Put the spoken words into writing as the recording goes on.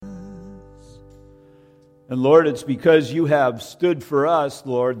And Lord, it's because you have stood for us,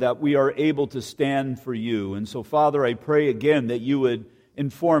 Lord, that we are able to stand for you. And so, Father, I pray again that you would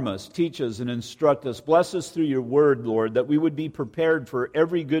inform us, teach us, and instruct us. Bless us through your word, Lord, that we would be prepared for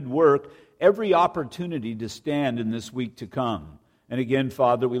every good work, every opportunity to stand in this week to come. And again,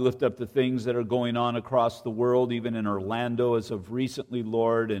 Father, we lift up the things that are going on across the world, even in Orlando as of recently,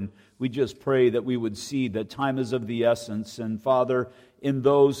 Lord, and we just pray that we would see that time is of the essence. And Father, in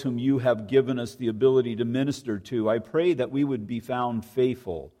those whom you have given us the ability to minister to, I pray that we would be found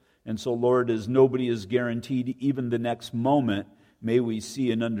faithful. And so, Lord, as nobody is guaranteed even the next moment, may we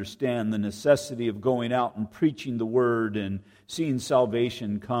see and understand the necessity of going out and preaching the word and seeing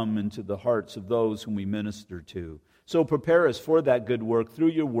salvation come into the hearts of those whom we minister to. So prepare us for that good work through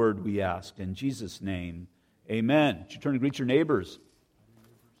your word, we ask. In Jesus' name, amen. Would you turn to greet your neighbors?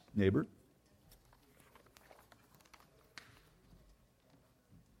 Neighbor.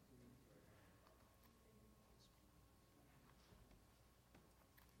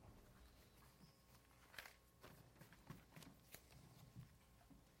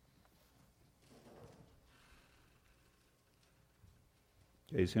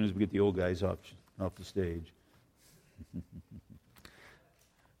 Okay, as soon as we get the old guys off the stage.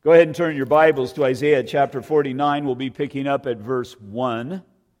 Go ahead and turn your Bibles to Isaiah chapter 49. We'll be picking up at verse 1.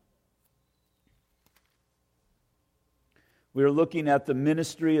 We're looking at the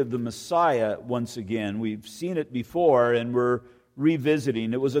ministry of the Messiah once again. We've seen it before and we're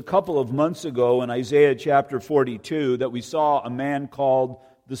revisiting. It was a couple of months ago in Isaiah chapter 42 that we saw a man called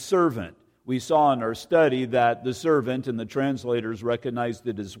the servant. We saw in our study that the servant, and the translators recognized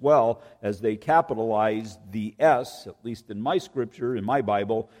it as well, as they capitalized the S, at least in my scripture, in my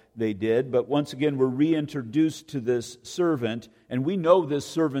Bible, they did. But once again, we're reintroduced to this servant, and we know this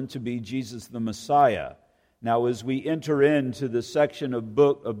servant to be Jesus the Messiah. Now, as we enter into the section of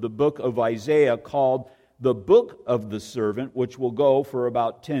the book of Isaiah called the Book of the Servant, which will go for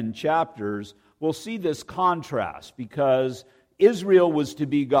about 10 chapters, we'll see this contrast because Israel was to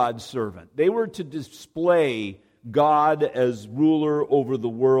be God's servant. They were to display God as ruler over the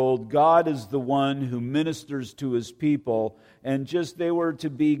world. God is the one who ministers to his people. And just they were to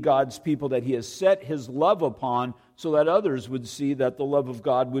be God's people that he has set his love upon so that others would see that the love of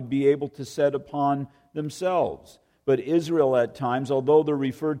God would be able to set upon themselves. But Israel at times, although they're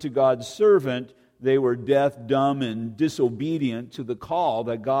referred to God's servant, they were deaf, dumb, and disobedient to the call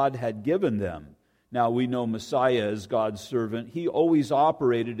that God had given them. Now, we know Messiah as God's servant. He always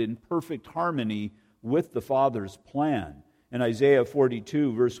operated in perfect harmony with the Father's plan. In Isaiah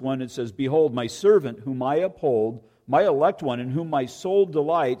 42, verse 1, it says, "Behold, my servant whom I uphold, my elect one, in whom my soul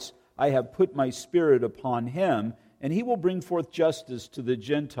delights, I have put my spirit upon him, and he will bring forth justice to the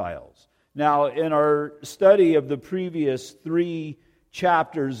Gentiles." Now, in our study of the previous 3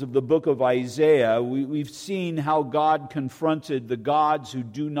 chapters of the book of Isaiah, we've seen how God confronted the gods who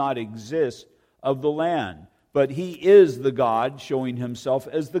do not exist of the land. But he is the God, showing himself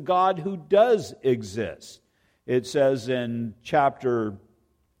as the God who does exist. It says in chapter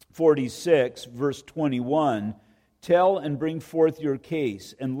 46, verse 21, "Tell and bring forth your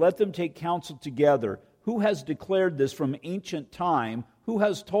case, and let them take counsel together. Who has declared this from ancient time? Who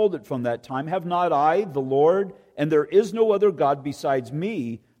has told it from that time? Have not I, the Lord? And there is no other God besides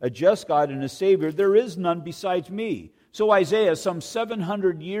me, a just God and a Savior. There is none besides me." So Isaiah, some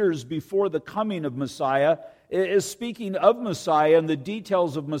 700 years before the coming of Messiah, is speaking of Messiah and the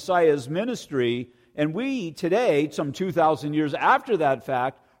details of Messiah's ministry. And we today, some 2,000 years after that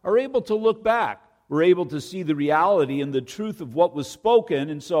fact, are able to look back. We're able to see the reality and the truth of what was spoken.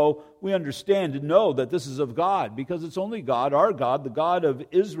 And so we understand and know that this is of God, because it's only God, our God, the God of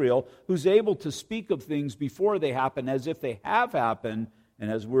Israel, who's able to speak of things before they happen as if they have happened. And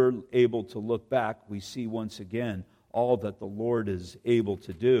as we're able to look back, we see once again all that the Lord is able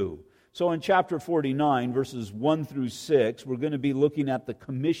to do. So in chapter 49, verses 1 through 6, we're going to be looking at the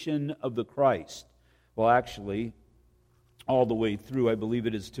commission of the Christ. Well, actually, all the way through, I believe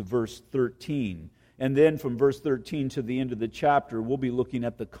it is to verse 13. And then from verse 13 to the end of the chapter, we'll be looking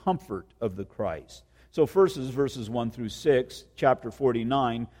at the comfort of the Christ. So first is verses 1 through 6, chapter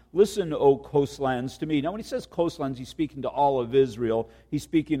 49. "Listen, O coastlands, to me." Now when he says coastlands, he's speaking to all of Israel. He's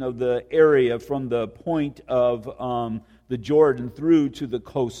speaking of the area from the point of the Jordan through to the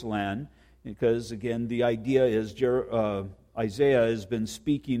coastland. Because again, the idea is Isaiah has been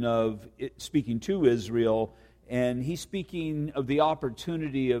speaking to Israel, and he's speaking of the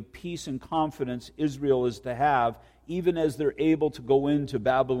opportunity of peace and confidence Israel is to have, even as they're able to go into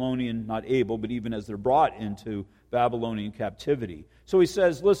Babylonian, not able, but even as they're brought into Babylonian captivity. So he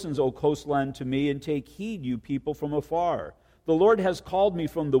says, "Listen, O coastland, to me, and take heed, you people from afar. The Lord has called me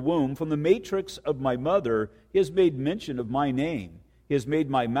from the womb, from the matrix of my mother. He has made mention of my name. He has made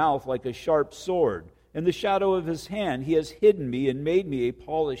my mouth like a sharp sword. In the shadow of his hand he has hidden me and made me a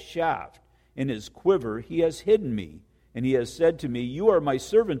polished shaft. In his quiver he has hidden me. And he has said to me, You are my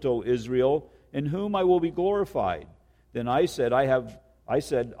servant, O Israel, in whom I will be glorified. Then I said, I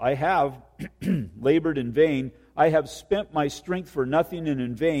have labored in vain. I have spent my strength for nothing and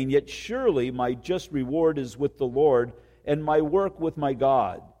in vain. Yet surely my just reward is with the Lord, and my work with my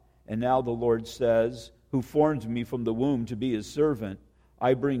God. And now the Lord says, who formed me from the womb to be his servant,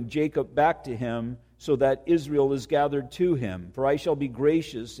 I bring Jacob back to him, so that Israel is gathered to him. For I shall be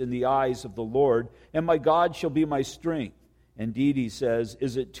gracious in the eyes of the Lord, and my God shall be my strength. Indeed, he says,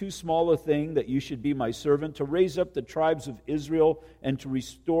 is it too small a thing that you should be my servant, to raise up the tribes of Israel and to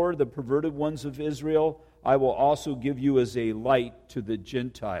restore the perverted ones of Israel? I will also give you as a light to the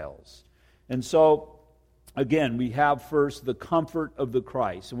Gentiles. And so, again, we have first the comfort of the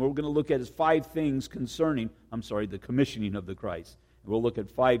Christ. And what we're going to look at is 5 things concerning, the commissioning of the Christ. We'll look at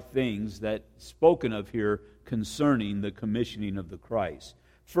 5 things that spoken of here concerning the commissioning of the Christ.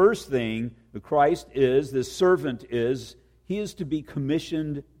 First thing, the Christ is, the servant is, he is to be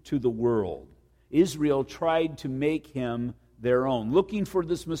commissioned to the world. Israel tried to make him their own, looking for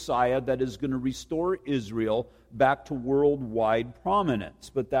this Messiah that is going to restore Israel back to worldwide prominence.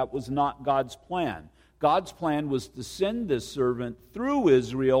 But that was not God's plan. God's plan was to send this servant through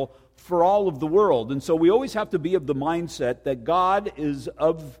Israel for all of the world. And so we always have to be of the mindset that God is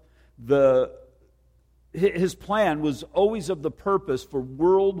his plan was always of the purpose for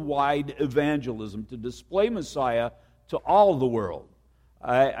worldwide evangelism, to display Messiah to all the world.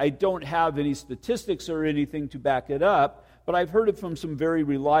 I don't have any statistics or anything to back it up, but I've heard it from some very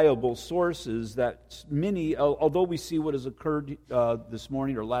reliable sources that many, although we see what has occurred this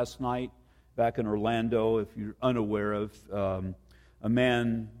morning or last night back in Orlando, if you're unaware of, a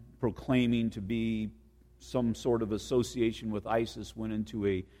man proclaiming to be some sort of association with ISIS went into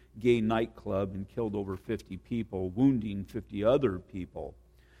a gay nightclub and killed over 50 people, wounding 50 other people.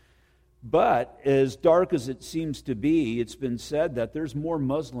 But as dark as it seems to be, it's been said that there's more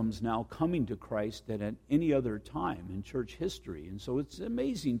Muslims now coming to Christ than at any other time in church history. And so it's an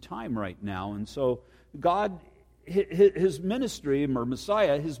amazing time right now. And so God, his ministry, or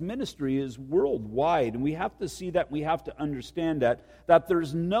Messiah, his ministry is worldwide. And we have to see that, we have to understand that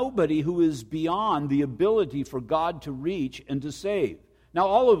there's nobody who is beyond the ability for God to reach and to save. Now,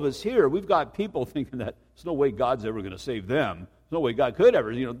 all of us here, we've got people thinking that there's no way God's ever going to save them. There's no way God could ever.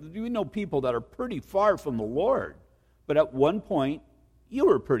 We know people that are pretty far from the Lord. But at one point, you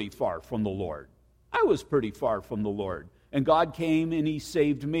were pretty far from the Lord. I was pretty far from the Lord. And God came and he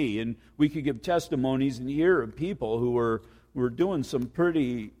saved me. And we could give testimonies and hear of people who were doing some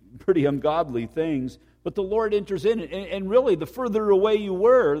pretty ungodly things. But the Lord enters in. And really, the further away you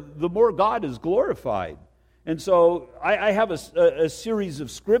were, the more God is glorified. And so I have a series of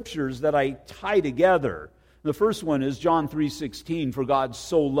scriptures that I tie together. The first one is John 3:16, for God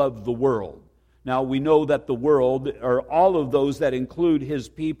so loved the world. Now we know that the world are all of those that include his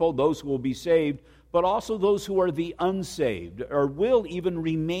people, those who will be saved, but also those who are the unsaved, or will even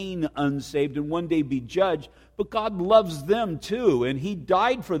remain unsaved and one day be judged. But God loves them too, and he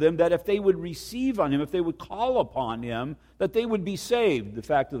died for them that if they would receive on him, if they would call upon him, that they would be saved. The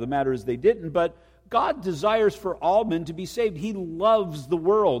fact of the matter is they didn't, but God desires for all men to be saved. He loves the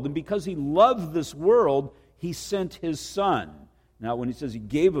world, and because he loved this world, he sent his Son. Now, when he says he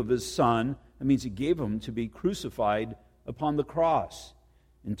gave of his Son, that means he gave him to be crucified upon the cross.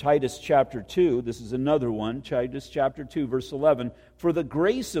 In Titus chapter 2, this is another one, Titus chapter 2, verse 11, for the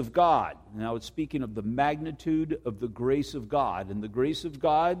grace of God. Now it's speaking of the magnitude of the grace of God, and the grace of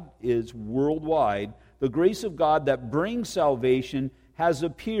God is worldwide. The grace of God that brings salvation has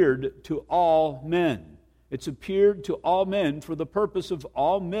appeared to all men. It's appeared to all men for the purpose of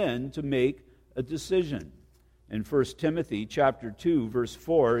all men to make a decision. In 1 Timothy chapter 2, verse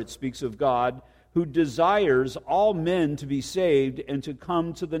 4, it speaks of God who desires all men to be saved and to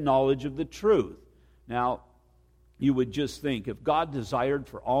come to the knowledge of the truth. Now, you would just think, if God desired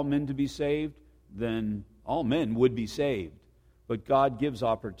for all men to be saved, then all men would be saved. But God gives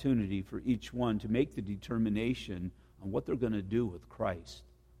opportunity for each one to make the determination on what they're going to do with Christ.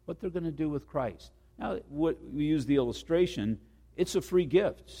 What they're going to do with Christ. Now, we use the illustration, it's a free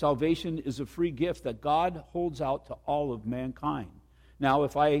gift. Salvation is a free gift that God holds out to all of mankind. Now,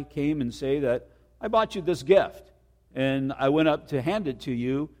 if I came and say that, I bought you this gift, and I went up to hand it to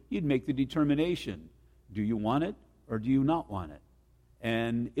you, you'd make the determination. Do you want it, or do you not want it?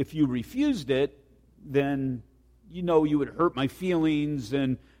 And if you refused it, then you know you would hurt my feelings,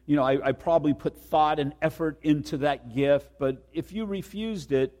 and I probably put thought and effort into that gift, but if you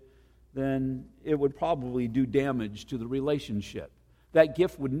refused it, then it would probably do damage to the relationship. That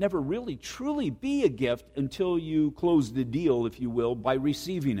gift would never really truly be a gift until you close the deal, if you will, by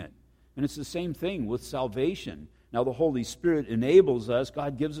receiving it. And it's the same thing with salvation. Now, the Holy Spirit enables us.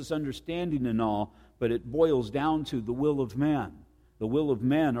 God gives us understanding and all, but it boils down to the will of man. The will of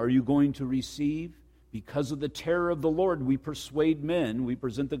man, are you going to receive? Because of the terror of the Lord, we persuade men. We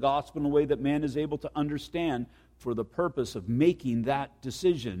present the gospel in a way that man is able to understand for the purpose of making that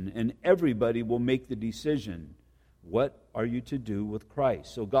decision. And everybody will make the decision. What are you to do with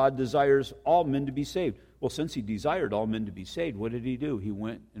Christ? So God desires all men to be saved. Well, since he desired all men to be saved, what did he do? He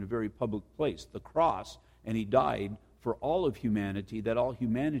went in a very public place, the cross, and he died for all of humanity, that all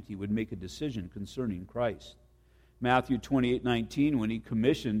humanity would make a decision concerning Christ. Matthew 28:19, when he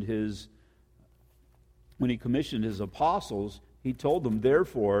commissioned his apostles, he told them,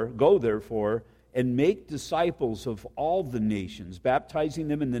 go therefore, and make disciples of all the nations, baptizing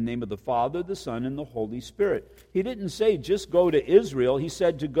them in the name of the Father, the Son, and the Holy Spirit. He didn't say just go to Israel. He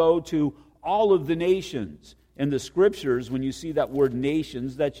said to go to all of the nations. In the Scriptures, when you see that word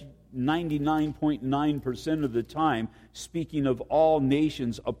nations, that's 99.9% of the time speaking of all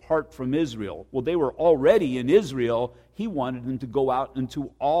nations apart from Israel. Well, they were already in Israel. He wanted them to go out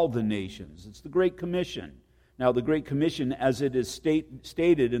into all the nations. It's the Great Commission. Now, the Great Commission, as it is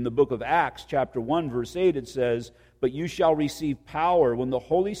stated in the book of Acts, chapter 1, verse 8, it says, "But you shall receive power when the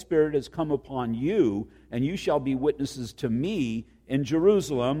Holy Spirit has come upon you, and you shall be witnesses to me in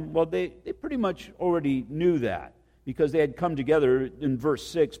Jerusalem." Well, they pretty much already knew that, because they had come together. In verse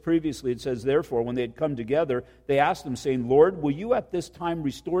 6 previously, it says, "Therefore, when they had come together, they asked him, saying, Lord, will you at this time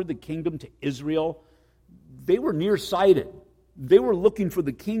restore the kingdom to Israel?" They were nearsighted. They were looking for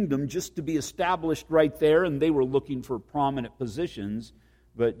the kingdom just to be established right there, and they were looking for prominent positions.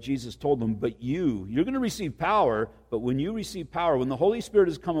 But Jesus told them, but you're going to receive power, but when you receive power, when the Holy Spirit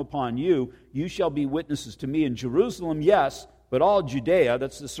has come upon you, you shall be witnesses to me in Jerusalem, yes, but all Judea,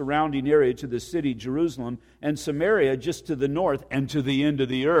 that's the surrounding area to the city Jerusalem, and Samaria just to the north and to the end of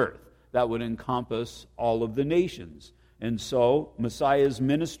the earth. That would encompass all of the nations. And so Messiah's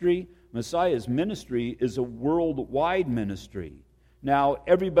ministry is a worldwide ministry. Now,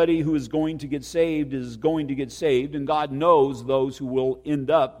 everybody who is going to get saved, and God knows those who will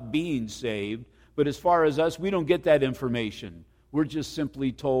end up being saved. But as far as us, we don't get that information. We're just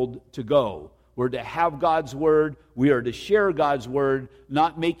simply told to go. We're to have God's Word. We are to share God's Word,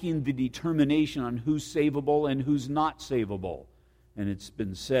 not making the determination on who's savable and who's not savable. And it's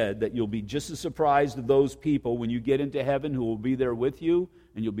been said that you'll be just as surprised of those people when you get into heaven who will be there with you,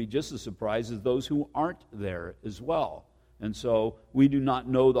 and you'll be just as surprised as those who aren't there as well. And so we do not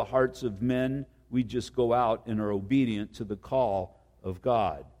know the hearts of men. We just go out and are obedient to the call of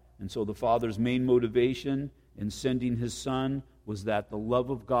God. And so the Father's main motivation in sending His Son was that the love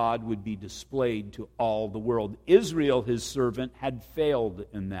of God would be displayed to all the world. Israel, His servant, had failed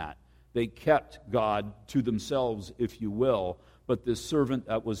in that. They kept God to themselves, if you will. But this servant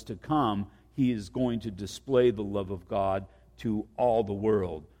that was to come, he is going to display the love of God to all the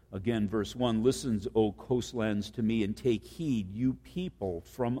world. Again, verse 1, "Listen, O coastlands, to me, and take heed, you people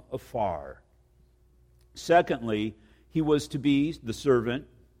from afar." Secondly, he was to be, the servant,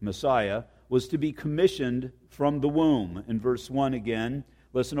 Messiah, was to be commissioned from the womb. In verse 1 again,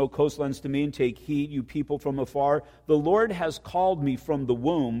 "Listen, O coastlands, to me, and take heed, you people from afar. The Lord has called me from the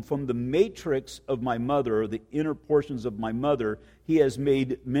womb, from the matrix of my mother," or the inner portions of my mother. "He has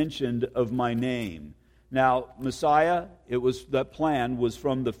made mention of my name." Now, Messiah, that plan was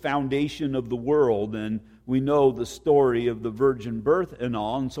from the foundation of the world, and we know the story of the virgin birth and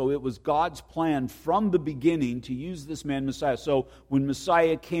all, and so it was God's plan from the beginning to use this man Messiah. So when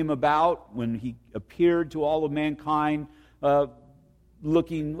Messiah came about, when he appeared to all of mankind,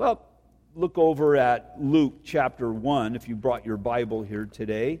 look over at Luke chapter 1, if you brought your Bible here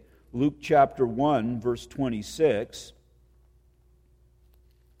today. Luke chapter 1, verse 26.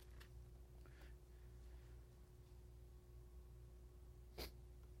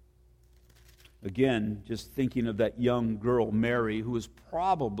 Again, just thinking of that young girl, Mary, who was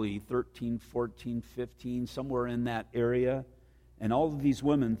probably 13, 14, 15, somewhere in that area. And all of these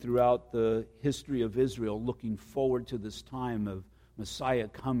women throughout the history of Israel looking forward to this time of Messiah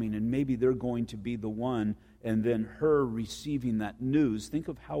coming, and maybe they're going to be the one, and then her receiving that news. Think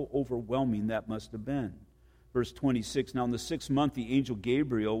of how overwhelming that must have been. Verse 26, "Now in the 6th month the angel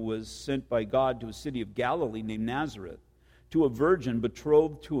Gabriel was sent by God to a city of Galilee named Nazareth, to a virgin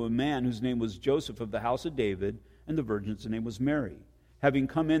betrothed to a man whose name was Joseph of the house of David, and the virgin's name was Mary. Having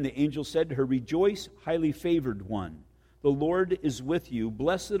come in, the angel said to her, 'Rejoice, highly favored one. The Lord is with you.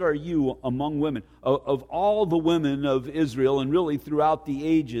 Blessed are you among women. Of all the women of Israel, and really throughout the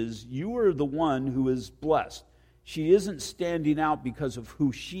ages, you are the one who is blessed. She isn't standing out because of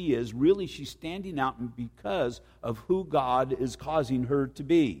who she is. Really, she's standing out because of who God is causing her to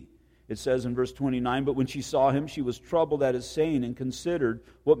be. It says in verse 29, but when she saw him, she was troubled at his saying and considered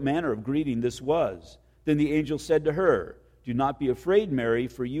what manner of greeting this was. Then the angel said to her, do not be afraid, Mary,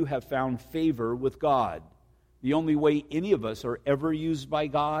 for you have found favor with God. The only way any of us are ever used by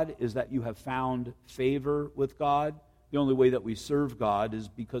God is that you have found favor with God. The only way that we serve God is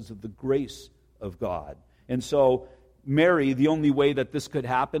because of the grace of God. And so Mary, the only way that this could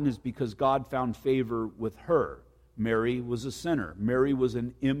happen is because God found favor with her. Mary was a sinner. Mary was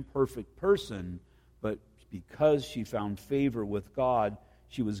an imperfect person, but because she found favor with God,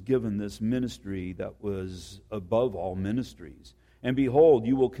 she was given this ministry that was above all ministries. And behold,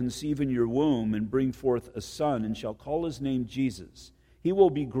 you will conceive in your womb and bring forth a son, and shall call his name Jesus. He will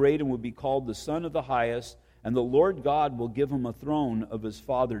be great and will be called the Son of the Highest, and the Lord God will give him a throne of his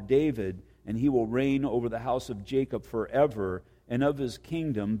father David, and he will reign over the house of Jacob forever, and of his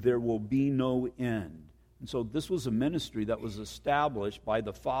kingdom there will be no end. And so this was a ministry that was established by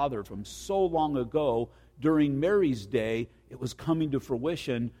the Father from so long ago. During Mary's day, it was coming to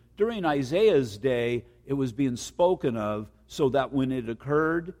fruition. During Isaiah's day, it was being spoken of so that when it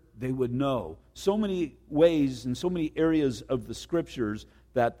occurred, they would know. So many ways and so many areas of the Scriptures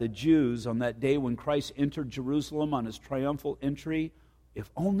that the Jews, on that day when Christ entered Jerusalem on his triumphal entry,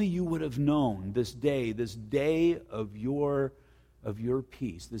 if only you would have known this day of your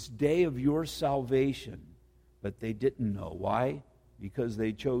peace, this day of your salvation. But they didn't know. Why? Because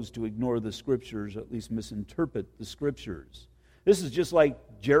they chose to ignore the Scriptures, or at least misinterpret the Scriptures. This is just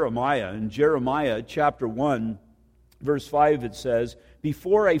like Jeremiah. In Jeremiah chapter 1, verse 5, it says,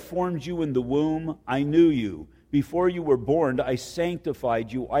 before I formed you in the womb, I knew you. Before you were born, I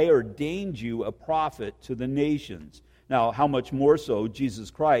sanctified you. I ordained you a prophet to the nations. Now, how much more so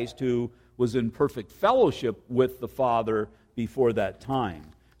Jesus Christ, who was in perfect fellowship with the Father before that time.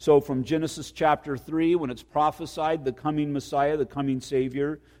 So from Genesis chapter 3, when it's prophesied, the coming Messiah, the coming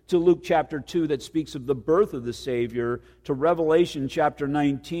Savior, to Luke chapter 2 that speaks of the birth of the Savior, to Revelation chapter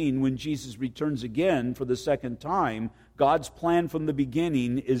 19 when Jesus returns again for the second time, God's plan from the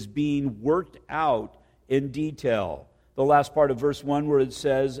beginning is being worked out in detail. The last part of verse 1 where it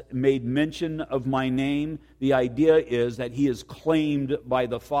says, made mention of my name, the idea is that he is claimed by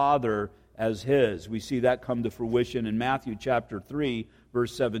the Father as his. We see that come to fruition in Matthew chapter 3,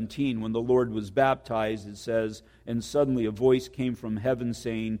 verse 17. When the Lord was baptized, it says, and suddenly a voice came from heaven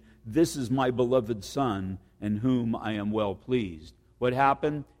saying, this is my beloved Son, in whom I am well pleased. What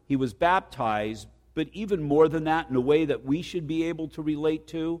happened? He was baptized, but even more than that, in a way that we should be able to relate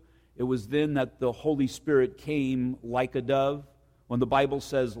to, it was then that the Holy Spirit came like a dove. When the Bible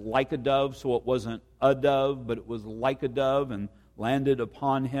says like a dove, so it wasn't a dove, but it was like a dove and landed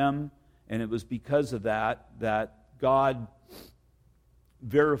upon him. And it was because of that God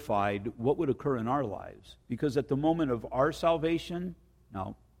verified what would occur in our lives. Because at the moment of our salvation,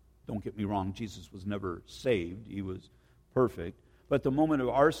 now, don't get me wrong, Jesus was never saved. He was perfect. But at the moment of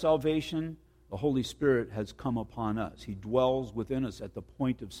our salvation, the Holy Spirit has come upon us. He dwells within us at the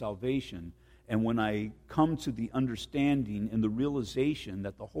point of salvation. And when I come to the understanding and the realization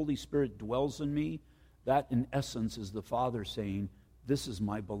that the Holy Spirit dwells in me, that in essence is the Father saying, this is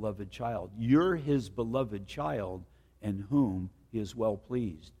my beloved child. You're his beloved child in whom he is well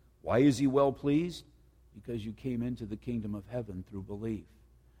pleased. Why is he well pleased? Because you came into the kingdom of heaven through belief.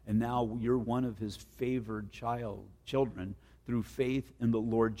 And now you're one of his favored children through faith in the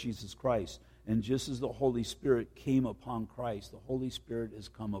Lord Jesus Christ. And just as the Holy Spirit came upon Christ, the Holy Spirit has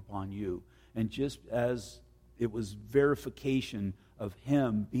come upon you. And just as it was verification of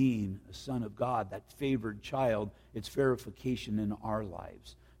him being a son of God, that favored child, it's verification in our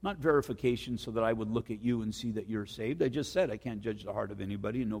lives. Not verification so that I would look at you and see that you're saved. I just said I can't judge the heart of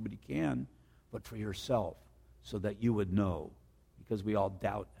anybody, and nobody can. But for yourself, so that you would know. Because we all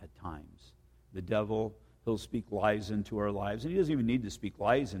doubt at times. The devil, he'll speak lies into our lives. And he doesn't even need to speak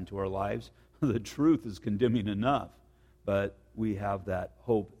lies into our lives. The truth is condemning enough. But we have that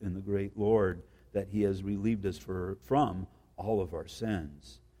hope in the great Lord that he has relieved us from all of our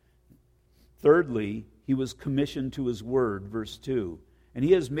sins. Thirdly, he was commissioned to his word, verse 2. And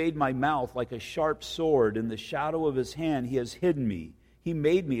he has made my mouth like a sharp sword. In the shadow of his hand he has hidden me. He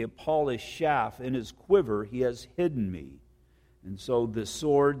made me a polished shaft. In his quiver he has hidden me. And so this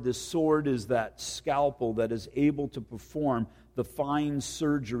sword is that scalpel that is able to perform the fine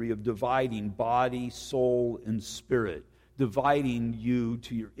surgery of dividing body, soul, and spirit. dividing you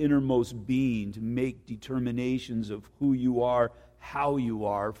to your innermost being to make determinations of who you are, how you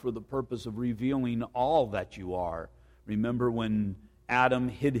are, for the purpose of revealing all that you are. Remember when Adam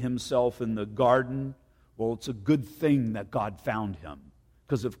hid himself in the garden? Well, it's a good thing that God found him.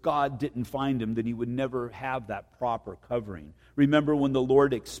 Because if God didn't find him, then he would never have that proper covering. Remember when the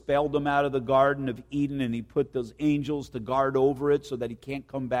Lord expelled him out of the Garden of Eden and he put those angels to guard over it so that he can't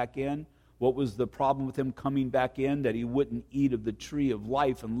come back in? What was the problem with him coming back in? That he wouldn't eat of the tree of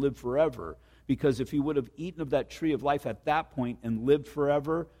life and live forever. Because if he would have eaten of that tree of life at that point and lived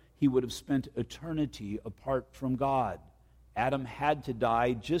forever, he would have spent eternity apart from God. Adam had to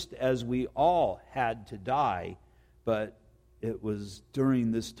die just as we all had to die, but it was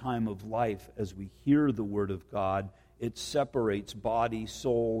during this time of life, as we hear the Word of God, it separates body,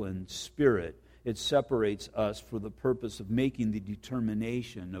 soul, and spirit. It separates us for the purpose of making the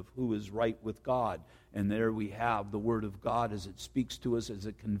determination of who is right with God. And there we have the Word of God as it speaks to us, as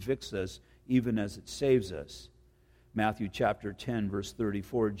it convicts us, even as it saves us. Matthew chapter 10, verse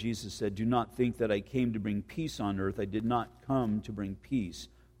 34, Jesus said, "Do not think that I came to bring peace on earth. I did not come to bring peace,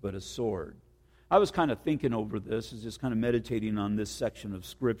 but a sword." I was kind of thinking over this, just kind of meditating on this section of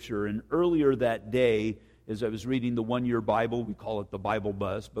Scripture. And earlier that day, as I was reading the one-year Bible, we call it the Bible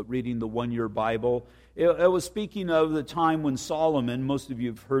Bus, but reading the one-year Bible, it was speaking of the time when Solomon, most of you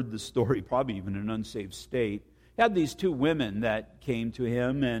have heard the story, probably even in an unsaved state, had these two women that came to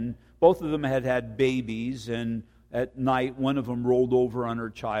him, and both of them had had babies, and at night one of them rolled over on her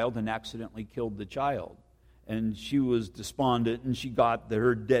child and accidentally killed the child. And she was despondent, and she got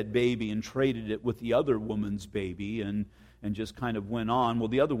her dead baby and traded it with the other woman's baby and just kind of went on. Well,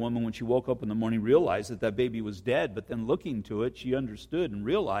 the other woman, when she woke up in the morning, realized that baby was dead, but then looking to it, she understood and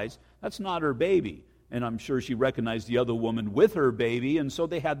realized that's not her baby. And I'm sure she recognized the other woman with her baby, and so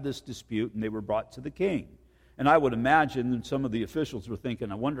they had this dispute, and they were brought to the king. And I would imagine that some of the officials were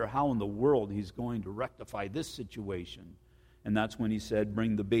thinking, I wonder how in the world he's going to rectify this situation. And that's when he said,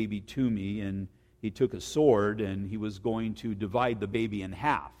 "Bring the baby to me," and he took a sword and he was going to divide the baby in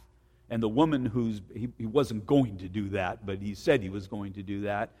half. And the woman he wasn't going to do that, but he said he was going to do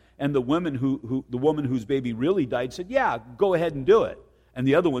that. And the woman whose baby really died said, "Yeah, go ahead and do it." And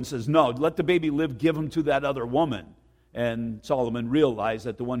the other one says, "No, let the baby live, give him to that other woman." And Solomon realized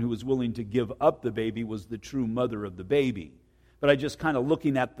that the one who was willing to give up the baby was the true mother of the baby. But I just kind of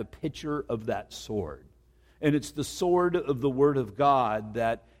looking at the picture of that sword. And it's the sword of the Word of God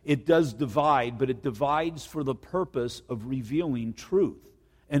that it does divide, but it divides for the purpose of revealing truth.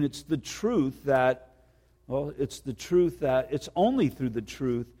 And it's the truth that, it's only through the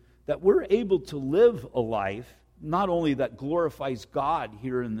truth that we're able to live a life, not only that glorifies God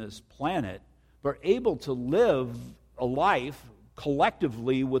here in this planet, but able to live a life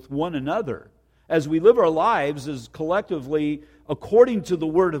collectively with one another. As we live our lives as collectively according to the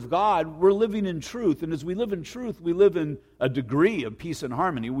Word of God, we're living in truth. And as we live in truth, we live in a degree of peace and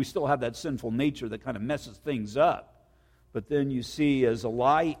harmony. We still have that sinful nature that kind of messes things up. But then you see as a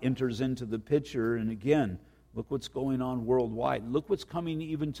lie enters into the picture, and again, look what's going on worldwide. Look what's coming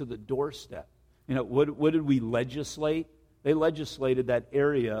even to the doorstep. You know, what did we legislate? They legislated that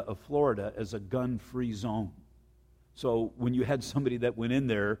area of Florida as a gun-free zone. So when you had somebody that went in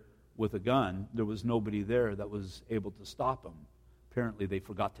there with a gun, there was nobody there that was able to stop them. Apparently they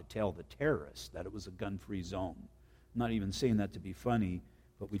forgot to tell the terrorists that it was a gun-free zone. I'm not even saying that to be funny,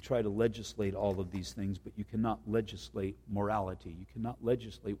 but we try to legislate all of these things, but you cannot legislate morality. You cannot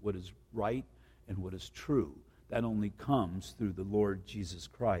legislate what is right and what is true. That only comes through the Lord Jesus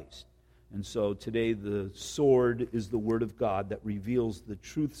Christ. And so today the sword is the Word of God that reveals the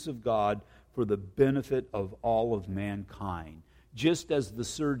truths of God for the benefit of all of mankind. Just as the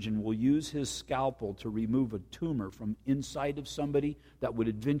surgeon will use his scalpel to remove a tumor from inside of somebody that would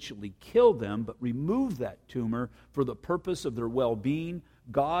eventually kill them, but remove that tumor for the purpose of their well-being,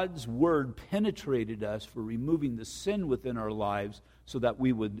 God's Word penetrated us for removing the sin within our lives so that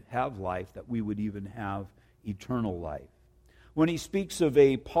we would have life, that we would even have eternal life. When he speaks of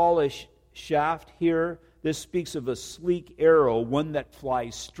a polished shaft here, this speaks of a sleek arrow, one that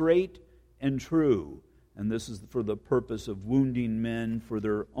flies straight and true. And this is for the purpose of wounding men for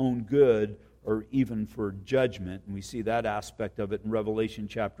their own good or even for judgment. And we see that aspect of it in Revelation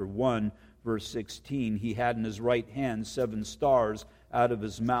chapter 1, verse 16. He had in his right hand 7 stars. Out of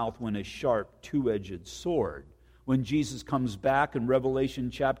his mouth went a sharp, two-edged sword. When Jesus comes back in Revelation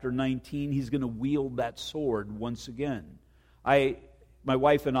chapter 19, he's going to wield that sword once again. My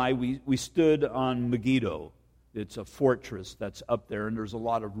wife and I, we stood on Megiddo. It's a fortress that's up there, and there's a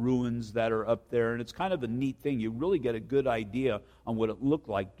lot of ruins that are up there, and it's kind of a neat thing. You really get a good idea on what it looked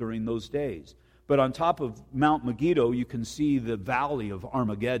like during those days. But on top of Mount Megiddo, you can see the valley of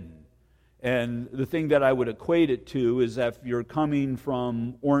Armageddon. And the thing that I would equate it to is that if you're coming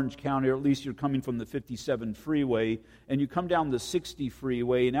from Orange County, or at least you're coming from the 57 freeway, and you come down the 60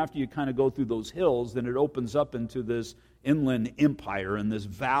 freeway, and after you kind of go through those hills, then it opens up into this inland empire in this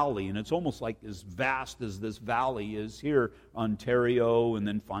valley, and it's almost like as vast as this valley is here, Ontario, and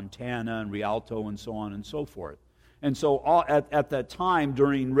then Fontana, and Rialto, and so on and so forth. And so at that time,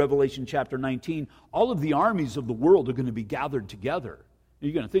 during Revelation chapter 19, all of the armies of the world are going to be gathered together.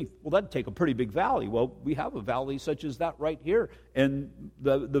 You're going to think, well, that'd take a pretty big valley. Well, we have a valley such as that right here. And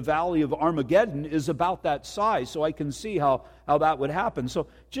the valley of Armageddon is about that size, so I can see how that would happen. So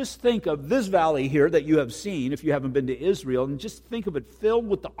just think of this valley here that you have seen, if you haven't been to Israel, and just think of it filled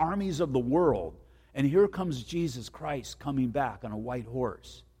with the armies of the world. And here comes Jesus Christ coming back on a white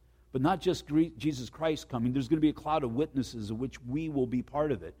horse. But not just Jesus Christ coming, there's going to be a cloud of witnesses of which we will be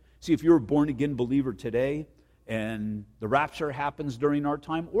part of it. See, if you're a born-again believer today, and the rapture happens during our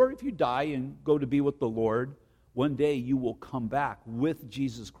time, or if you die and go to be with the Lord, one day you will come back with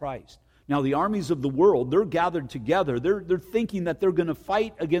Jesus Christ. Now, the armies of the world, they're gathered together. They're thinking that they're going to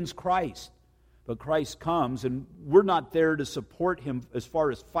fight against Christ. But Christ comes, and we're not there to support him as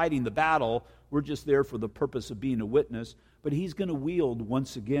far as fighting the battle. We're just there for the purpose of being a witness. But he's going to wield,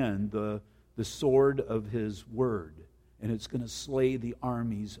 once again, the sword of his word. And it's going to slay the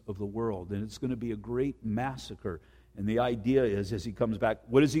armies of the world. And it's going to be a great massacre. And the idea is, as he comes back,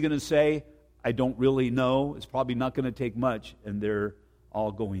 what is he going to say? I don't really know. It's probably not going to take much. And they're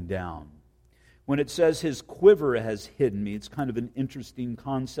all going down. When it says his quiver has hidden me, it's kind of an interesting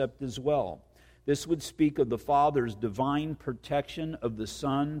concept as well. This would speak of the Father's divine protection of the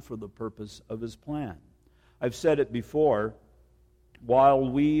Son for the purpose of his plan. I've said it before, while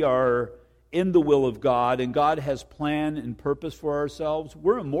we are in the will of God, and God has plan and purpose for ourselves,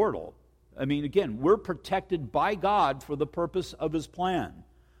 we're immortal. I mean, again, we're protected by God for the purpose of his plan.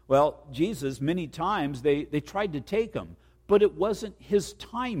 Well, Jesus, many times, they tried to take him, but it wasn't his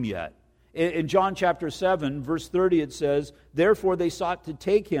time yet. In John chapter 7, verse 30, it says, therefore they sought to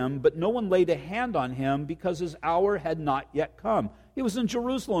take him, but no one laid a hand on him because his hour had not yet come. He was in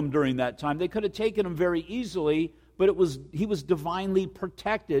Jerusalem during that time. They could have taken him very easily, but he was divinely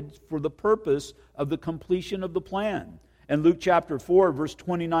protected for the purpose of the completion of the plan. In Luke chapter 4, verse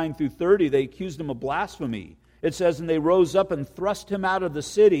 29 through 30, they accused him of blasphemy. It says, and they rose up and thrust him out of the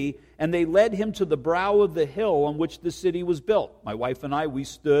city, and they led him to the brow of the hill on which the city was built. My wife and I, we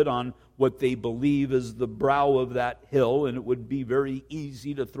stood on what they believe is the brow of that hill, and it would be very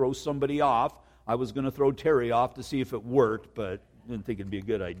easy to throw somebody off. I was going to throw Terry off to see if it worked, but I didn't think it'd be a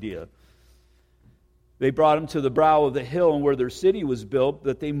good idea. They brought him to the brow of the hill and where their city was built,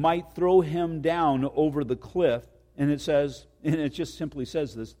 that they might throw him down over the cliff. And it says, and it just simply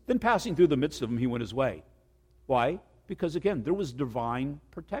says this, then passing through the midst of them, he went his way. Why? Because again, there was divine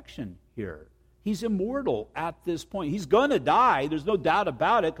protection here. He's immortal at this point. He's going to die. There's no doubt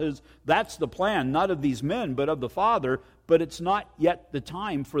about it, because that's the plan, not of these men, but of the Father. But it's not yet the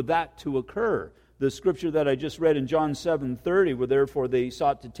time for that to occur. The scripture that I just read in John 7:30, where therefore they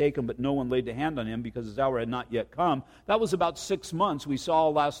sought to take him, but no one laid a hand on him because his hour had not yet come. That was about 6 months. We saw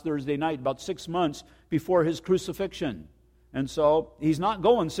last Thursday night, about 6 months before his crucifixion. And so he's not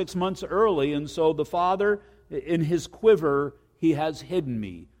going 6 months early. And so the Father, in his quiver, he has hidden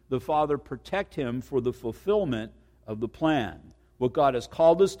me. The Father protect him for the fulfillment of the plan. What God has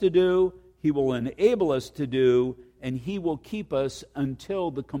called us to do, he will enable us to do, and he will keep us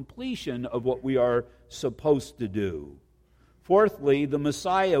until the completion of what we are supposed to do. Fourthly, the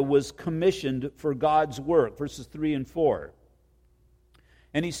Messiah was commissioned for God's work, verses 3 and 4.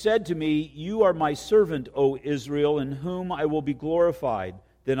 And he said to me, you are my servant, O Israel, in whom I will be glorified.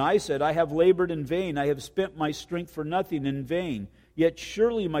 Then I said, I have labored in vain. I have spent my strength for nothing in vain. Yet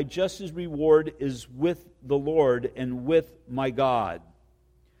surely my just reward is with the Lord and with my God.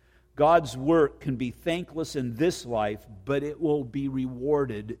 God's work can be thankless in this life, but it will be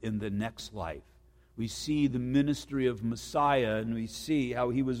rewarded in the next life. We see the ministry of Messiah, and we see how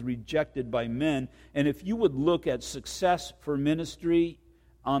he was rejected by men. And if you would look at success for ministry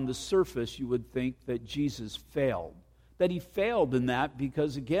on the surface, you would think that Jesus failed. That he failed in that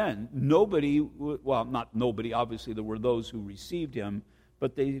because, again, not nobody, obviously there were those who received him,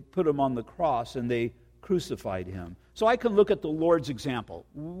 but they put him on the cross and they crucified him. So I can look at the Lord's example.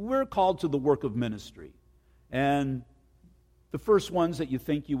 We're called to the work of ministry. And the first ones that you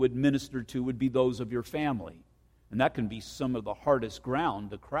think you would minister to would be those of your family. And that can be some of the hardest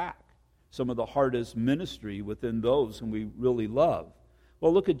ground to crack, some of the hardest ministry within those whom we really love.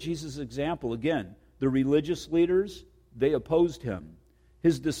 Well, look at Jesus' example again. The religious leaders, they opposed him.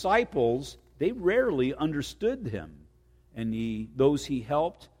 His disciples they rarely understood him. And those he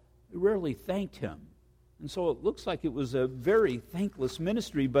helped rarely thanked him. And so it looks like it was a very thankless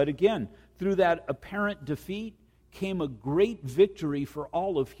ministry. But again, through that apparent defeat came a great victory for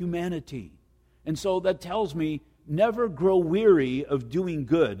all of humanity. And so that tells me, never grow weary of doing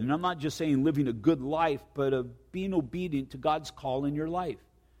good. And I'm not just saying living a good life, but of being obedient to God's call in your life.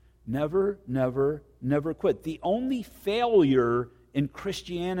 Never, never, never quit. The only failure in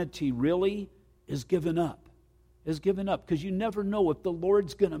Christianity really is giving up. Is giving up, because you never know if the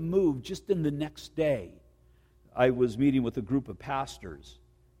Lord's going to move just in the next day. I was meeting with a group of pastors,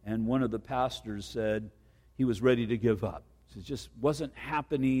 and one of the pastors said he was ready to give up. It just wasn't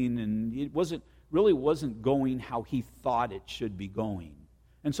happening, and it really wasn't going how he thought it should be going.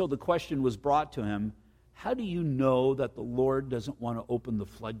 And so the question was brought to him, how do you know that the Lord doesn't want to open the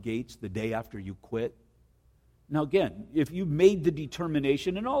floodgates the day after you quit? Now again, if you've made the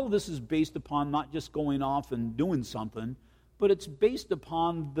determination, and all of this is based upon not just going off and doing something, but it's based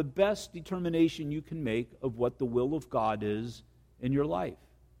upon the best determination you can make of what the will of God is in your life.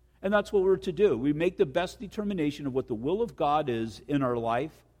 And that's what we're to do. We make the best determination of what the will of God is in our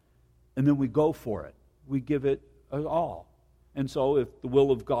life, and then we go for it. We give it all. And so if the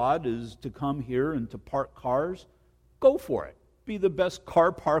will of God is to come here and to park cars, go for it. Be the best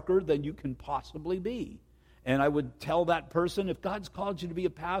car parker that you can possibly be. And I would tell that person, if God's called you to be a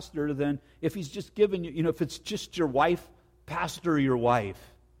pastor, then if he's just given you, if it's just your wife, pastor your wife.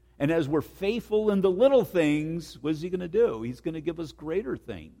 And as we're faithful in the little things, what is he going to do? He's going to give us greater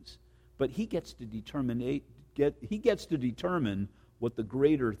things. But he gets to determine what the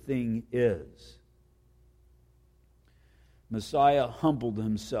greater thing is. Messiah humbled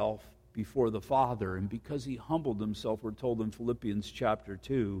himself before the Father, and because he humbled himself, we're told in Philippians chapter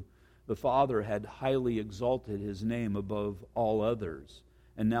 2, the Father had highly exalted his name above all others.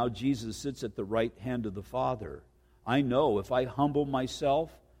 And now Jesus sits at the right hand of the Father. I know if I humble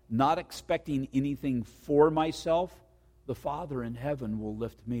myself, not expecting anything for myself, the Father in heaven will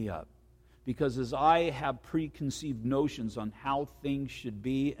lift me up. Because as I have preconceived notions on how things should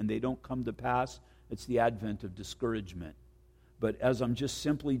be and they don't come to pass, it's the advent of discouragement. But as I'm just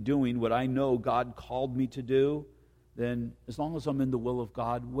simply doing what I know God called me to do, then as long as I'm in the will of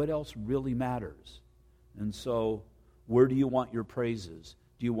God, what else really matters? And so, where do you want your praises?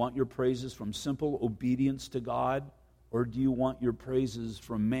 Do you want your praises from simple obedience to God? Or do you want your praises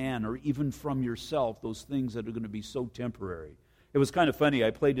from man or even from yourself, those things that are going to be so temporary? It was kind of funny.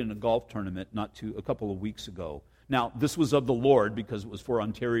 I played in a golf tournament a couple of weeks ago. Now, this was of the Lord because it was for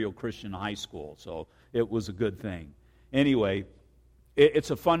Ontario Christian High School, so it was a good thing. Anyway,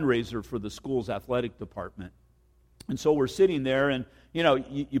 it's a fundraiser for the school's athletic department. And so we're sitting there, and,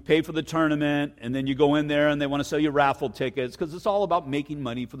 you pay for the tournament, and then you go in there, and they want to sell you raffle tickets, because it's all about making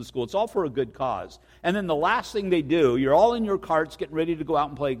money for the school. It's all for a good cause. And then the last thing they do, you're all in your carts getting ready to go out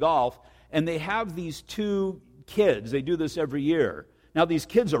and play golf, and they have these two kids. They do this every year. Now, these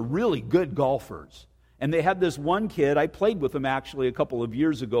kids are really good golfers. And they had this one kid, I played with him actually a couple of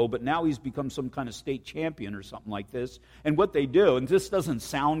years ago, but now he's become some kind of state champion or something like this. And what they do, and this doesn't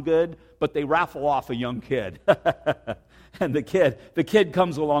sound good, but they raffle off a young kid. And the kid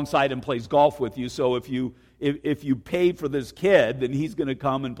comes alongside and plays golf with you. So if you pay for this kid, then he's going to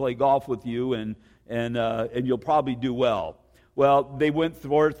come and play golf with you, and you'll probably do well. Well, they went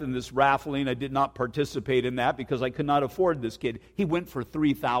forth in this raffling. I did not participate in that because I could not afford this kid. He went for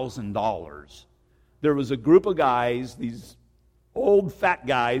 $3,000. There was a group of guys, these old fat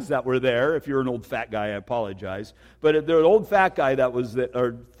guys that were there. If you're an old fat guy, I apologize. But there was an old fat guy that was there,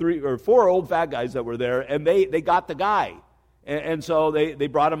 or 3 or 4 old fat guys that were there, and they got the guy. And so they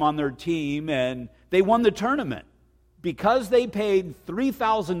brought him on their team, and they won the tournament. Because they paid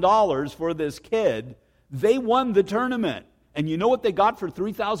 $3,000 for this kid, they won the tournament. And you know what they got for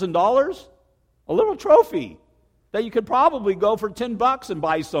 $3,000? A little trophy that you could probably go for $10 and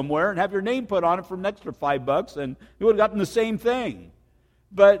buy somewhere and have your name put on it for an extra $5, and you would have gotten the same thing.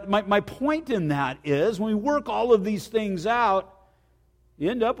 But my point in that is, when we work all of these things out, you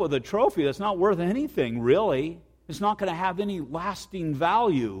end up with a trophy that's not worth anything, really. It's not going to have any lasting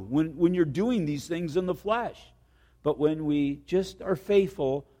value when you're doing these things in the flesh. But when we just are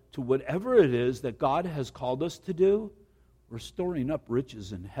faithful to whatever it is that God has called us to do, we're storing up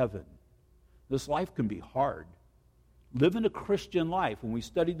riches in heaven. This life can be hard. Living a Christian life, when we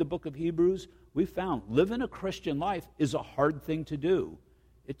studied the book of Hebrews, we found living a Christian life is a hard thing to do.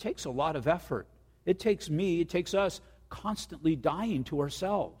 It takes a lot of effort. It takes us constantly dying to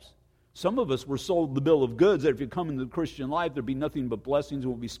ourselves. Some of us were sold the bill of goods that if you come into the Christian life, there'd be nothing but blessings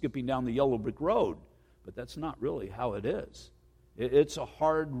and we'll be skipping down the yellow brick road. But that's not really how it is. It's a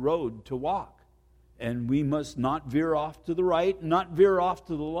hard road to walk. And we must not veer off to the right, not veer off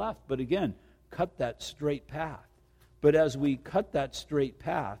to the left, but again, cut that straight path. But as we cut that straight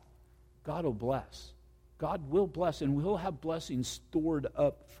path, God will bless. God will bless, and we'll have blessings stored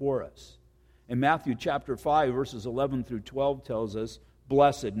up for us. In Matthew chapter 5, verses 11 through 12 tells us,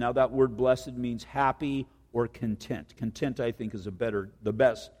 blessed. Now that word blessed means happy or content. Content, I think, is the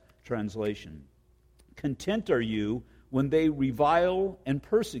best translation. Content are you when they revile and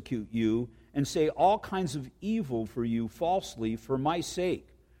persecute you and say all kinds of evil for you falsely for my sake.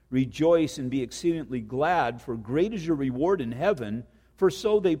 Rejoice and be exceedingly glad, for great is your reward in heaven, for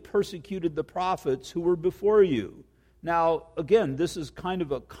so they persecuted the prophets who were before you. Now, again, this is kind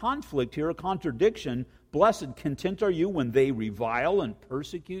of a conflict here, a contradiction. Blessed, content are you when they revile and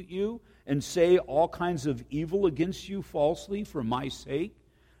persecute you and say all kinds of evil against you falsely for my sake.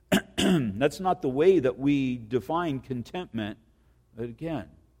 That's not the way that we define contentment. But again,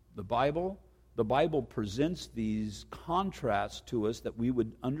 the Bible presents these contrasts to us that we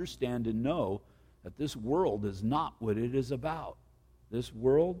would understand and know that this world is not what it is about. This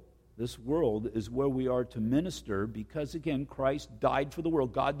world is where we are to minister because, again, Christ died for the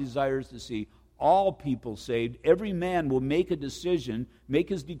world. God desires to see all people saved. Every man will make a decision, make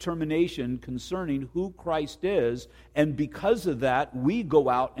his determination concerning who Christ is, and because of that, we go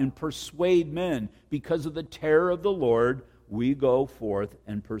out and persuade men. Because of the terror of the Lord, we go forth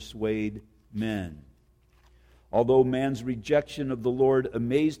and persuade men. Although man's rejection of the Lord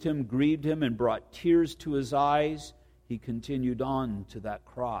amazed him, grieved him, and brought tears to his eyes, he continued on to that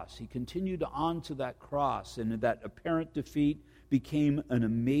cross. He continued on to that cross, and that apparent defeat became an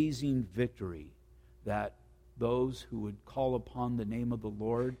amazing victory, that those who would call upon the name of the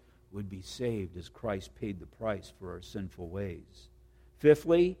Lord would be saved as Christ paid the price for our sinful ways.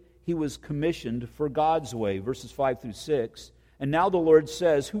 Fifthly, he was commissioned for God's way, verses 5 through 6. And now the Lord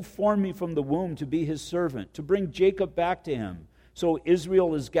says, who formed me from the womb to be his servant, to bring Jacob back to him. So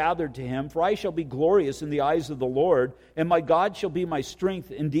Israel is gathered to him, for I shall be glorious in the eyes of the Lord, and my God shall be my strength.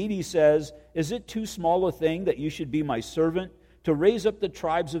 Indeed, he says, is it too small a thing that you should be my servant, to raise up the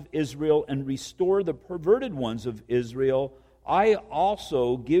tribes of Israel and restore the perverted ones of Israel? I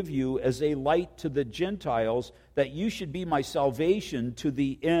also give you as a light to the Gentiles, that you should be my salvation to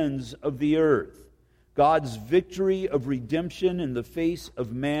the ends of the earth. God's victory of redemption in the face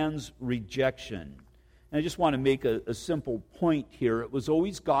of man's rejection. And I just want to make a simple point here. It was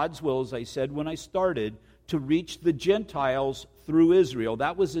always God's will, as I said when I started, to reach the Gentiles through Israel.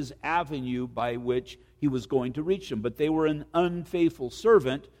 That was his avenue by which he was going to reach them. But they were an unfaithful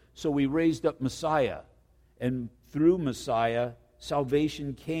servant, so he raised up Messiah. And through Messiah,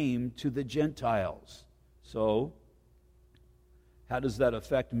 salvation came to the Gentiles. So, how does that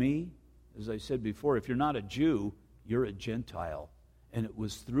affect me? As I said before, if you're not a Jew, you're a Gentile. And it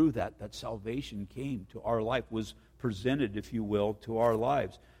was through that salvation came to our life, was presented, if you will, to our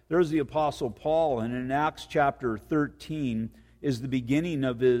lives. There's the Apostle Paul, and in Acts chapter 13 is the beginning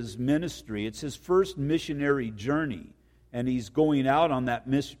of his ministry. It's his first missionary journey, and he's going out on that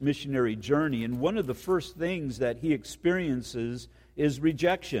missionary journey. And one of the first things that he experiences is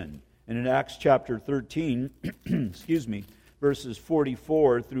rejection. And in Acts chapter 13, verses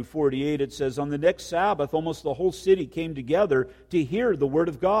 44 through 48, it says, on the next Sabbath, almost the whole city came together to hear the word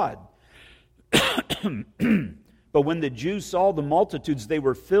of God. But when the Jews saw the multitudes, they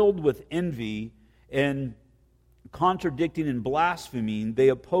were filled with envy, and contradicting and blaspheming, they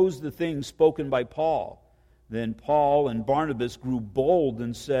opposed the things spoken by Paul. Then Paul and Barnabas grew bold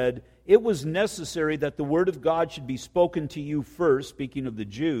and said, it was necessary that the word of God should be spoken to you first, speaking of the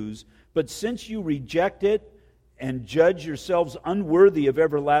Jews, but since you reject it and judge yourselves unworthy of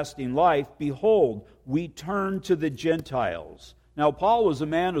everlasting life, behold, we turn to the Gentiles. Now, Paul was a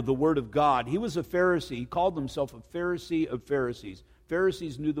man of the Word of God. He was a Pharisee. He called himself a Pharisee of Pharisees.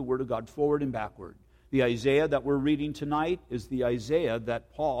 Pharisees knew the Word of God forward and backward. The Isaiah that we're reading tonight is the Isaiah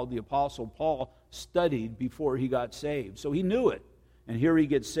that Paul, the Apostle Paul, studied before he got saved. So he knew it, and here he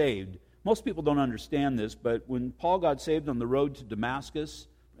gets saved. Most people don't understand this, but when Paul got saved on the road to Damascus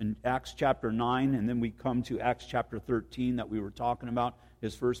in Acts chapter 9, and then we come to Acts chapter 13 that we were talking about,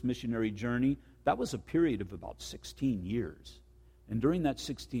 his first missionary journey, that was a period of about 16 years. And during that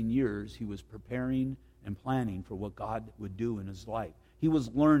 16 years, he was preparing and planning for what God would do in his life. He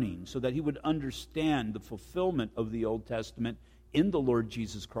was learning so that he would understand the fulfillment of the Old Testament in the Lord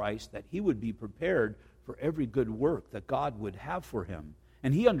Jesus Christ, that he would be prepared for every good work that God would have for him.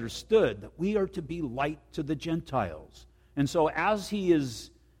 And he understood that we are to be light to the Gentiles. And so as he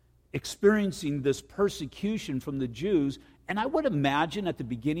is experiencing this persecution from the Jews, And I would imagine at the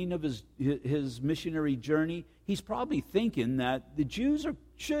beginning of his missionary journey, he's probably thinking that the Jews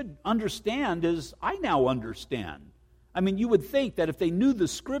should understand as I now understand. I mean, you would think that if they knew the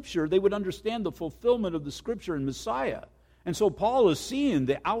Scripture, they would understand the fulfillment of the Scripture in Messiah. And so Paul is seeing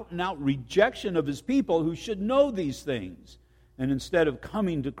the out-and-out rejection of his people who should know these things. And instead of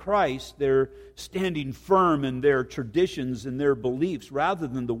coming to Christ, they're standing firm in their traditions and their beliefs rather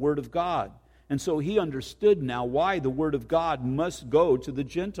than the Word of God. And so he understood now why the Word of God must go to the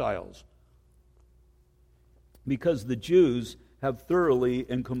Gentiles. Because the Jews have thoroughly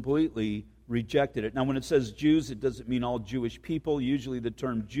and completely rejected it. Now, when it says Jews, it doesn't mean all Jewish people. Usually the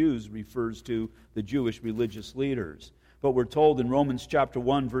term Jews refers to the Jewish religious leaders. But we're told in Romans chapter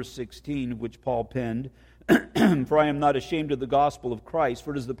 1, verse 16, which Paul penned, "For I am not ashamed of the gospel of Christ,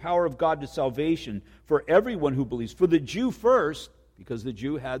 for it is the power of God to salvation for everyone who believes, for the Jew first," because the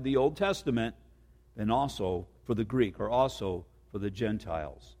Jew had the Old Testament, and also for the Greek, or also for the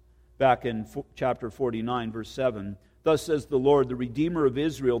Gentiles. Back in chapter 49, verse 7, "Thus says the Lord, the Redeemer of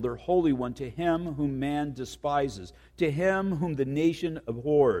Israel, their Holy One, to him whom man despises, to him whom the nation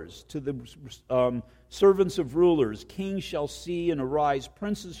abhors, to the servants of rulers, kings shall see and arise,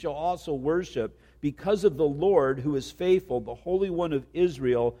 princes shall also worship, because of the Lord who is faithful, the Holy One of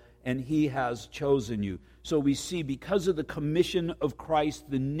Israel, and he has chosen you." So we see, because of the commission of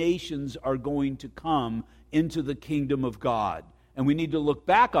Christ, the nations are going to come into the kingdom of God. And we need to look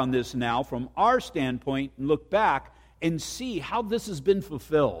back on this now from our standpoint and look back and see how this has been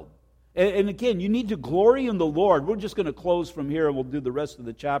fulfilled. And again, you need to glory in the Lord. We're just going to close from here and we'll do the rest of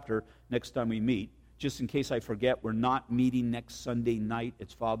the chapter next time we meet. Just in case I forget, we're not meeting next Sunday night.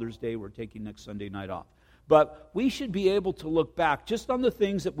 It's Father's Day. We're taking next Sunday night off. But we should be able to look back just on the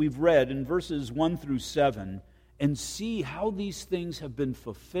things that we've read in verses 1 through 7 and see how these things have been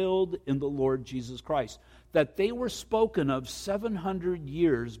fulfilled in the Lord Jesus Christ. That they were spoken of 700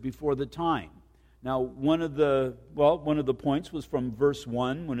 years before the time. Now, one of the points was from verse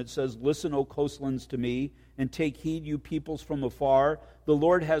 1 when it says, "Listen, O coastlands, to me, and take heed, you peoples from afar. The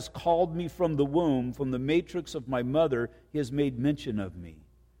Lord has called me from the womb, from the matrix of my mother. He has made mention of me."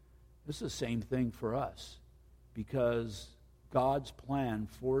 This is the same thing for us, because God's plan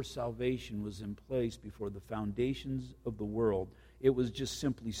for salvation was in place before the foundations of the world. It was just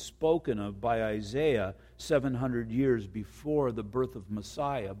simply spoken of by Isaiah 700 years before the birth of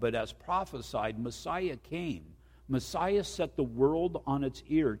Messiah. But as prophesied, Messiah came. Messiah set the world on its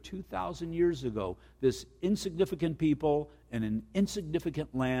ear 2,000 years ago. This insignificant people in an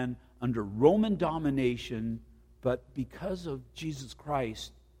insignificant land under Roman domination. But because of Jesus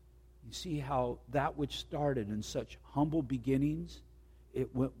Christ, you see how that which started in such humble beginnings,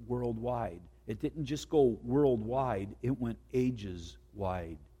 it went worldwide. It didn't just go worldwide, it went ages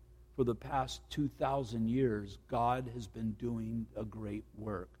wide. For the past 2,000 years, God has been doing a great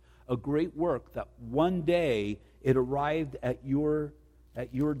work. A great work that one day it arrived at your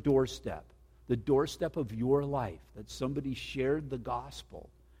doorstep, the doorstep of your life, that somebody shared the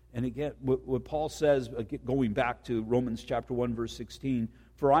gospel. And again, what Paul says, going back to Romans chapter 1, verse 16,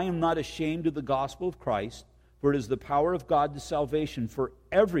 "For I am not ashamed of the gospel of Christ, for it is the power of God to salvation for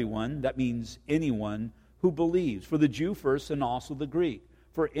everyone," that means anyone, "who believes, for the Jew first and also the Greek.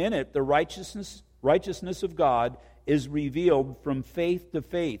 For in it the righteousness of God is revealed from faith to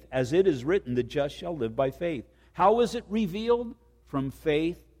faith, as it is written, the just shall live by faith." How is it revealed? From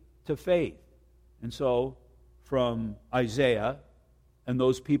faith to faith. And so, from Isaiah, and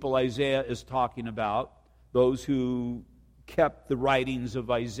those people Isaiah is talking about, those who kept the writings of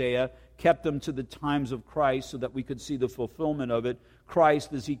Isaiah, kept them to the times of Christ so that we could see the fulfillment of it.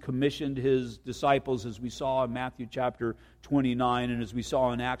 Christ, as he commissioned his disciples, as we saw in Matthew chapter 29, and as we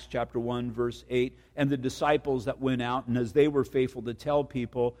saw in Acts chapter 1, verse 8, and the disciples that went out, and as they were faithful to tell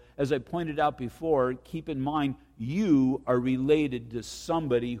people, as I pointed out before, keep in mind, you are related to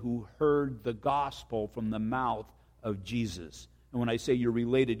somebody who heard the gospel from the mouth of Jesus. And when I say you're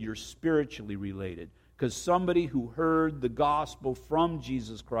related, you're spiritually related. Because somebody who heard the gospel from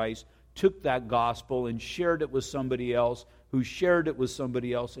Jesus Christ took that gospel and shared it with somebody else, who shared it with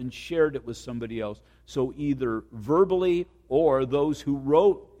somebody else, and shared it with somebody else. So either verbally, or those who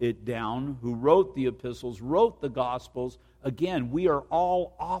wrote it down, who wrote the epistles, wrote the gospels, again, we are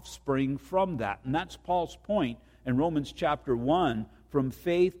all offspring from that. And that's Paul's point in Romans chapter 1. From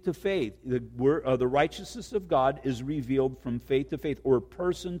faith to faith, the righteousness of God is revealed from faith to faith, or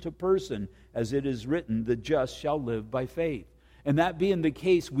person to person, as it is written, the just shall live by faith. And that being the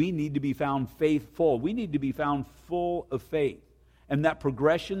case, we need to be found faithful. We need to be found full of faith. And that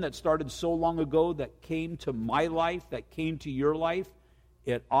progression that started so long ago, that came to my life, that came to your life,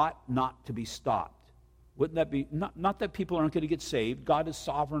 it ought not to be stopped. Wouldn't that be, not that people aren't going to get saved. God is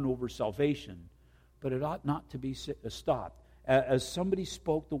sovereign over salvation. But it ought not to be stopped. As somebody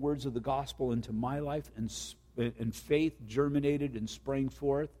spoke the words of the gospel into my life and faith germinated and sprang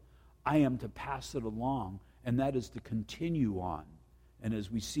forth, I am to pass it along, and that is to continue on. And as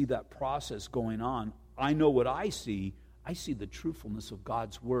we see that process going on, I know what I see. I see the truthfulness of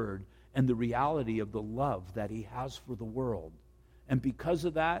God's word and the reality of the love that he has for the world. And because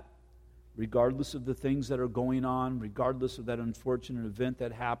of that, regardless of the things that are going on, regardless of that unfortunate event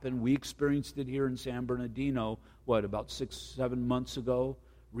that happened, we experienced it here in San Bernardino, about 6-7 months ago.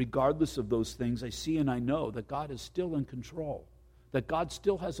 Regardless of those things, I see and I know that God is still in control, that God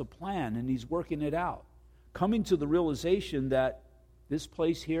still has a plan and he's working it out. Coming to the realization that this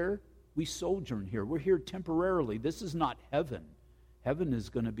place here, we sojourn here. We're here temporarily. This is not heaven. Heaven is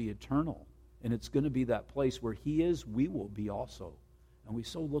going to be eternal, and it's going to be that place where he is, we will be also. And we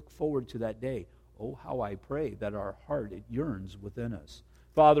so look forward to that day. Oh, how I pray that our heart, it yearns within us.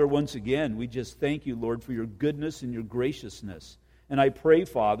 Father, once again, we just thank you, Lord, for your goodness and your graciousness. And I pray,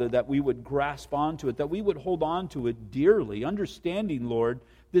 Father, that we would grasp onto it, that we would hold on to it dearly, understanding, Lord,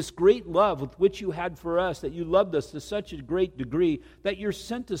 this great love with which you had for us, that you loved us to such a great degree that you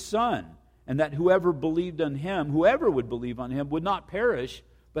sent a Son, and that whoever believed on him, whoever would believe on him, would not perish,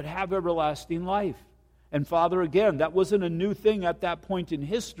 but have everlasting life. And Father, again, that wasn't a new thing at that point in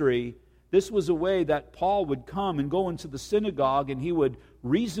history. This was a way that Paul would come and go into the synagogue and he would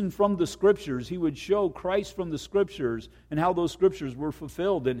reason from the Scriptures. He would show Christ from the Scriptures and how those Scriptures were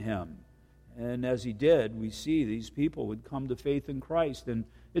fulfilled in him. And as he did, we see these people would come to faith in Christ. And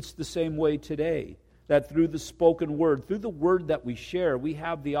it's the same way today, that through the spoken word, through the word that we share, we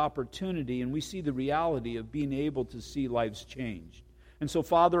have the opportunity and we see the reality of being able to see lives changed. And so,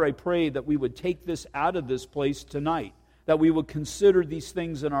 Father, I pray that we would take this out of this place tonight, that we would consider these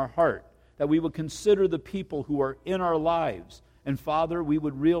things in our heart, that we would consider the people who are in our lives. And, Father, we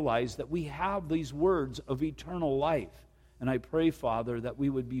would realize that we have these words of eternal life. And I pray, Father, that we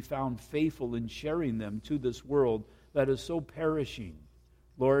would be found faithful in sharing them to this world that is so perishing.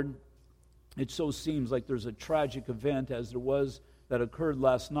 Lord, it so seems like there's a tragic event as there was that occurred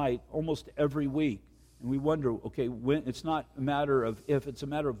last night almost every week. And we wonder, okay, when, it's not a matter of if, it's a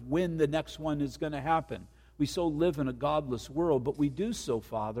matter of when the next one is going to happen. We so live in a godless world, but we do so,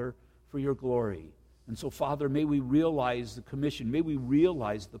 Father, for your glory. And so, Father, may we realize the commission. May we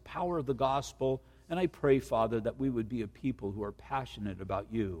realize the power of the gospel. And I pray, Father, that we would be a people who are passionate about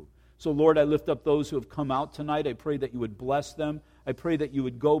you. So, Lord, I lift up those who have come out tonight. I pray that you would bless them. I pray that you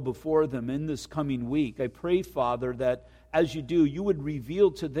would go before them in this coming week. I pray, Father, that as you do, you would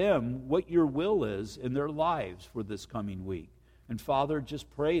reveal to them what your will is in their lives for this coming week. And, Father,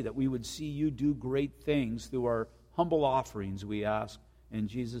 just pray that we would see you do great things through our humble offerings, we ask. In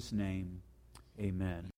Jesus' name, amen.